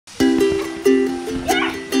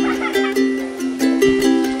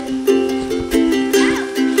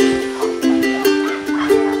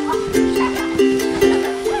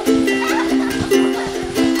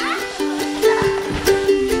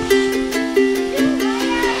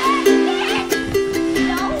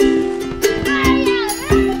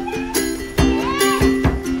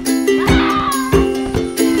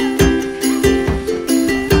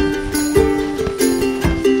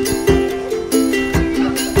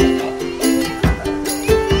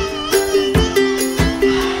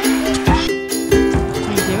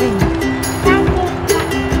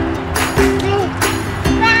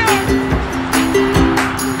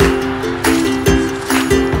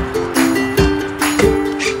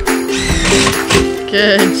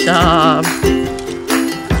Good job. They're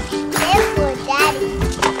for Daddy.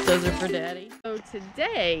 Those are for Daddy. So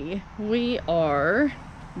today we are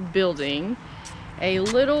building a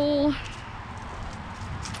little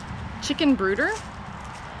chicken brooder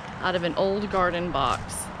out of an old garden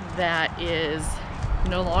box that is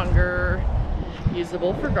no longer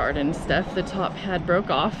usable for garden stuff. The top had broke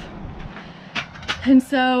off. And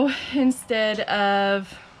so instead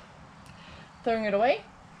of throwing it away,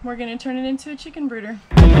 we're gonna turn it into a chicken brooder.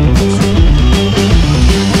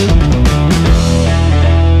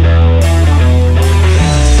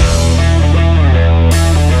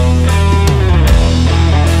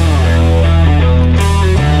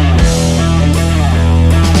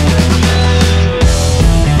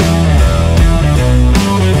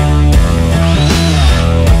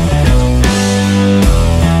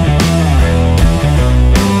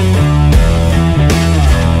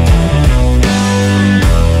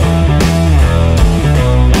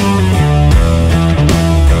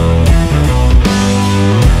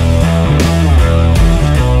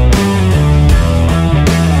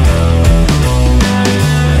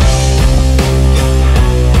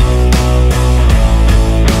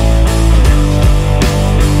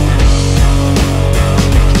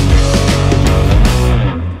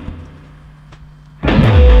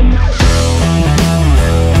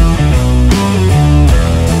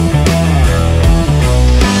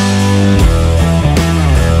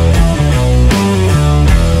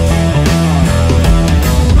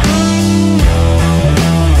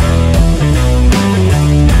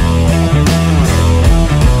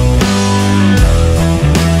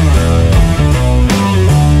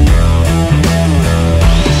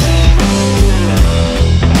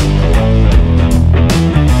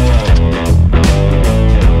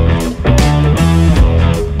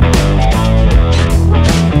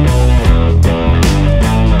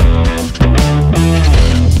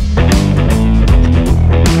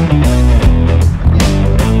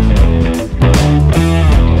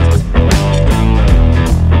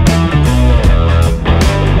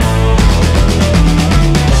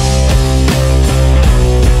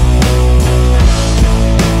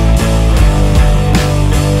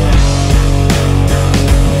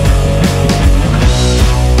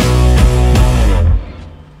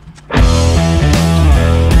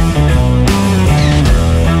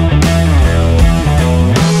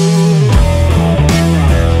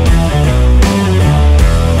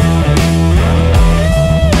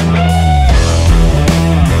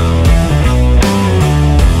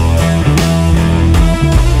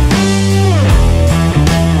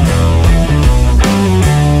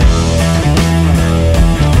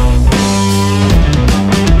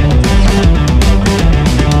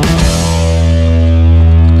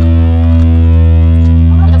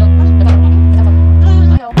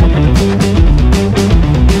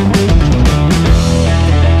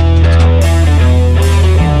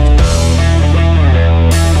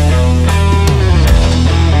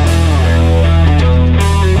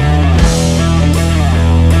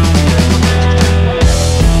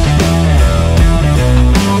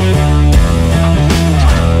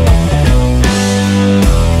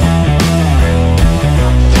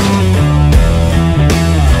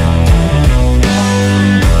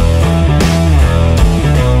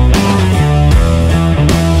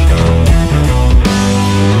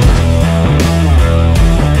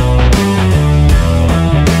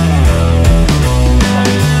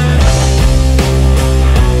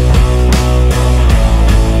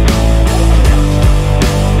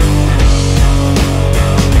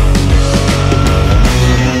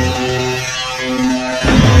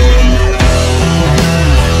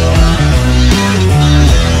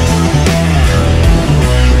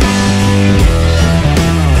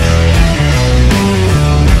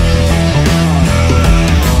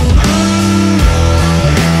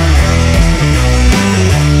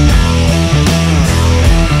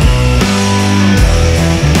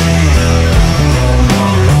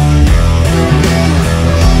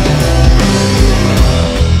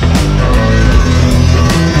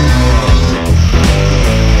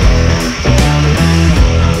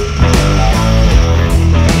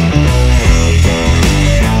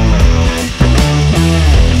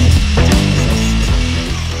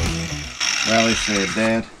 said,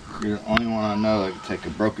 Dad, you're the only one I know that can take a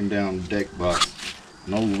broken down deck box,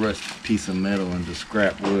 an old rusty piece of metal into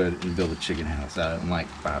scrap wood and build a chicken house out of it in like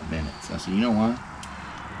 5 minutes. I said, you know why?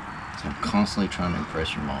 So I'm constantly trying to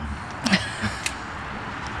impress your mom.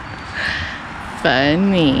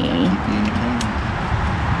 Funny.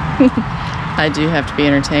 I do have to be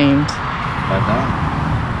entertained. By that.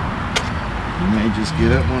 You may just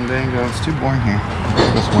get up one day and go, it's too boring here.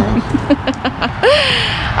 Go somewhere else.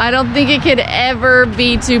 I don't think it could ever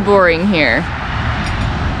be too boring here.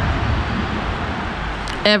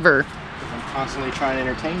 Ever. I'm constantly trying to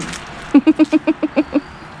entertain you.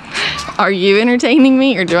 Are you entertaining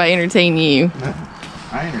me or do I entertain you? No,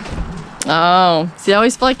 I entertain you. Oh, see, I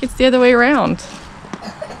always feel like it's the other way around.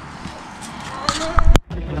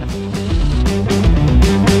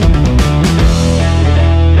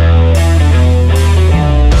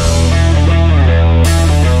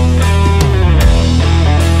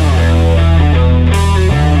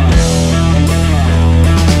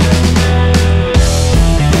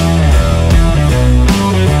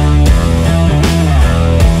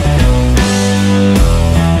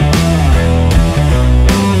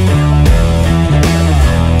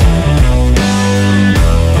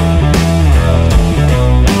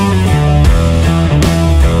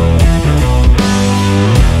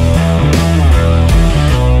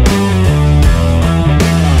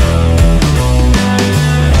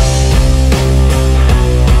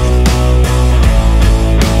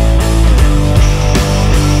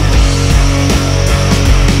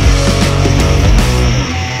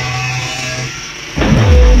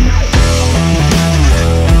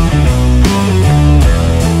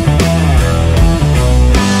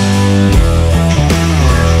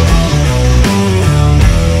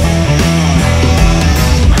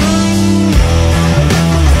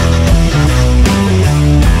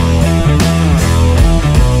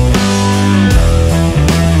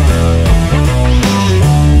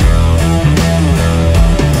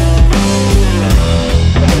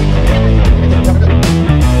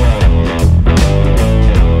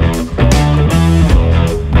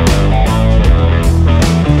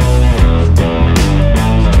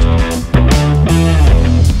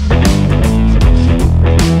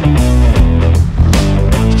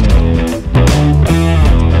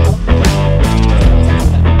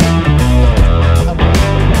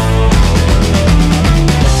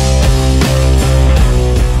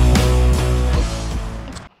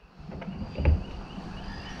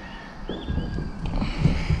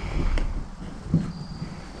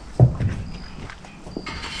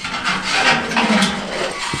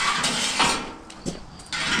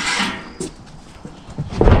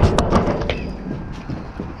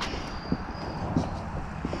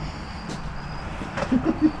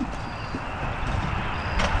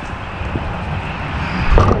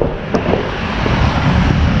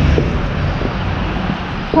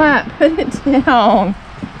 Platt, put it down.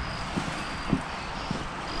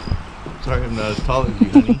 Sorry, I'm not as tall as you,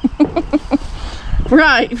 honey.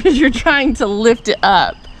 Right, because you're trying to lift it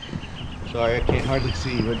up. Sorry, I can't hardly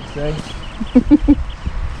see you. What'd you say?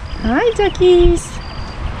 Hi, duckies.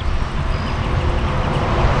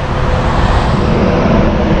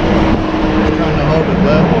 Just trying to hold it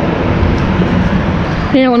level.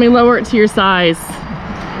 Here, let me lower it to your size.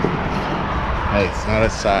 Hey, it's not a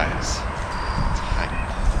size.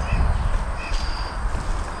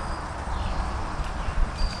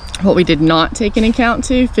 What we did not take into account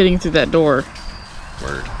too, fitting through that door.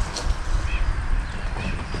 Word.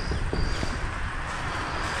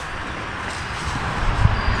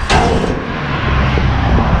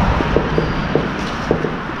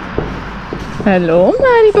 Hello,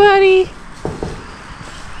 buddy buddy.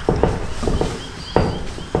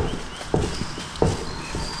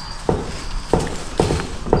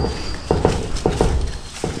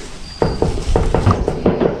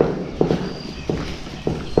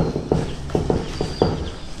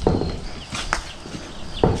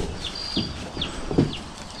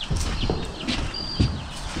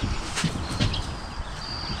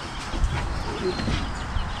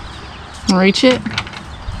 Reach it.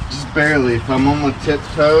 Just barely. If I'm on my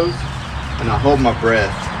tiptoes and I hold my breath.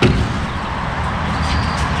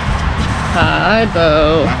 Hi,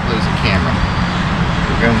 Bo. Might lose a camera.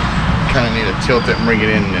 We're going to kind of need to tilt it and bring it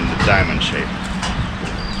in the diamond shape.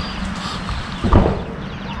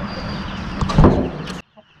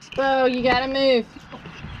 Bo, you gotta move.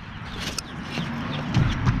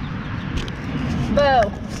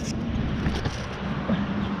 Bo.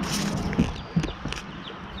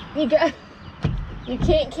 You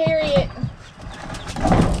can't carry it.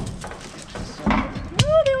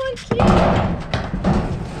 Oh, that one's cute.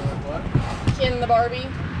 Ken the Barbie.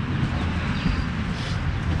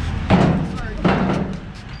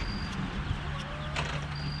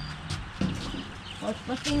 Watch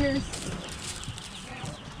my fingers.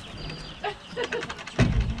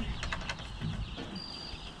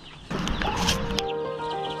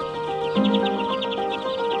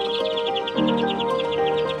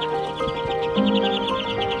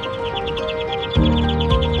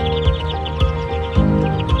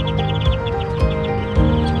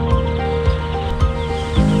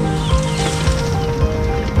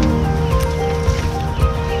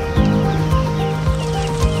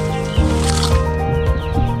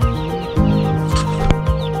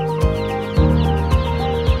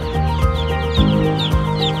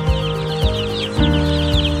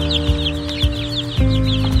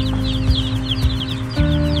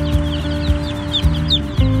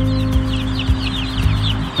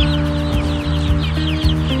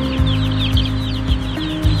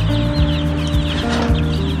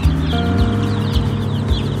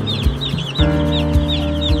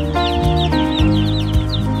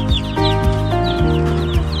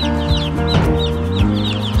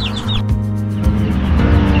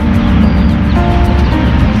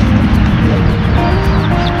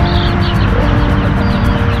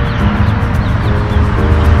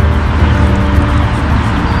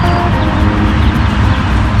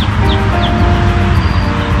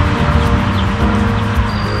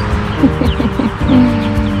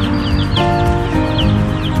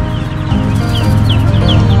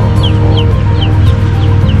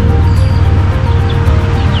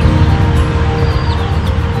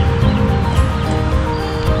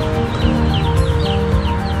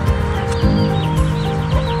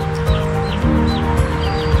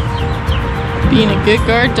 Being a good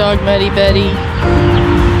guard dog, Muddy Buddy.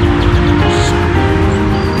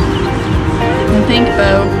 And think,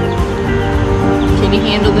 Bo, can you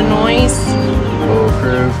handle the noise? Bow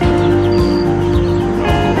approved.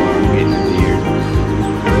 I'm getting it here.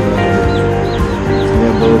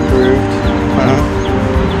 Yeah, bow approved. Huh?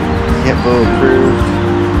 Yeah, bow approved.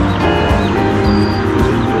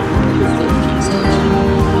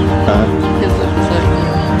 Huh? His lip is like,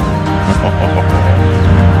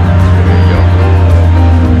 There you go.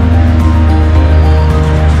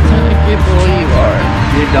 what a good boy you are.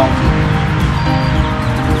 Good donkey.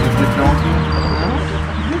 Good donkey.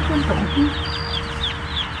 Good donkey.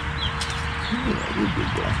 Yeah, you're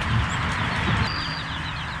good donkey.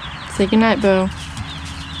 Say goodnight, Bo.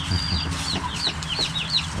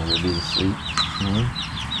 Ready to sleep?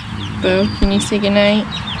 Bo, can you say goodnight?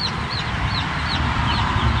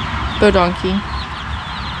 Bo Donkey.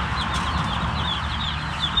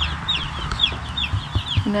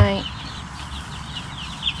 Good night.